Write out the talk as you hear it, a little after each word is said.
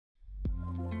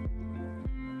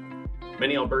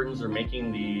Many Albertans are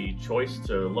making the choice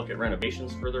to look at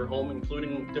renovations for their home,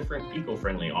 including different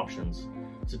eco-friendly options.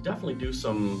 So definitely do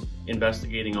some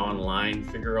investigating online,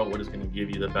 figure out what is going to give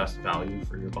you the best value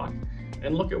for your buck,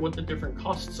 and look at what the different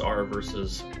costs are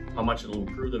versus how much it'll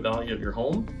improve the value of your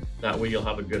home. That way you'll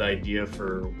have a good idea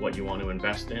for what you want to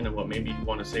invest in and what maybe you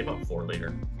want to save up for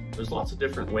later. There's lots of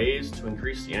different ways to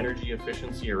increase the energy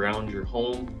efficiency around your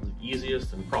home. The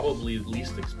easiest and probably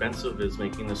least expensive is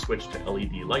making the switch to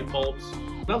LED light bulbs.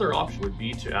 Another option would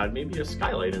be to add maybe a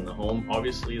skylight in the home.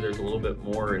 Obviously there's a little bit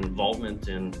more involvement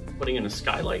in putting in a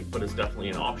skylight, but it's definitely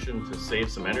an option to save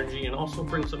some energy and also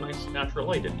bring some nice natural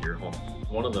light into your home.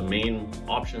 One of the main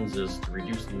options is to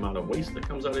reduce the amount of waste that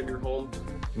comes out of your home.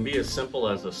 It can be as simple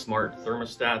as a smart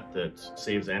thermostat that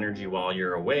saves energy while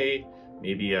you're away.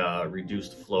 Maybe a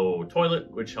reduced flow toilet,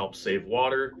 which helps save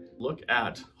water. Look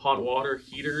at hot water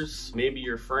heaters, maybe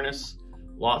your furnace.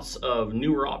 Lots of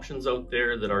newer options out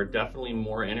there that are definitely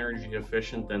more energy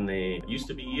efficient than they used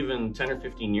to be even 10 or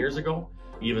 15 years ago.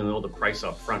 Even though the price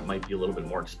up front might be a little bit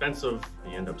more expensive,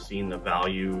 you end up seeing the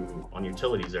value on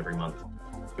utilities every month.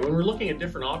 When we're looking at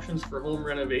different options for home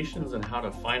renovations and how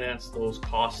to finance those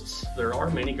costs, there are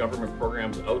many government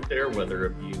programs out there, whether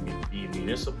it be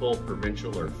municipal,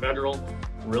 provincial, or federal.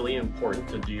 Really important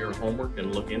to do your homework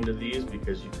and look into these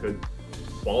because you could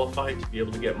qualify to be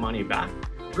able to get money back.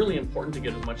 Really important to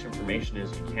get as much information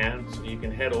as you can, so you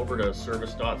can head over to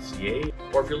service.ca,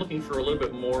 or if you're looking for a little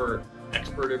bit more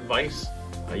expert advice,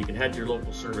 you can head to your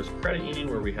local service credit union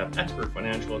where we have expert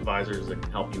financial advisors that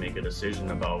can help you make a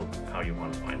decision about how you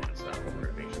want to finance that home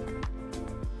renovation.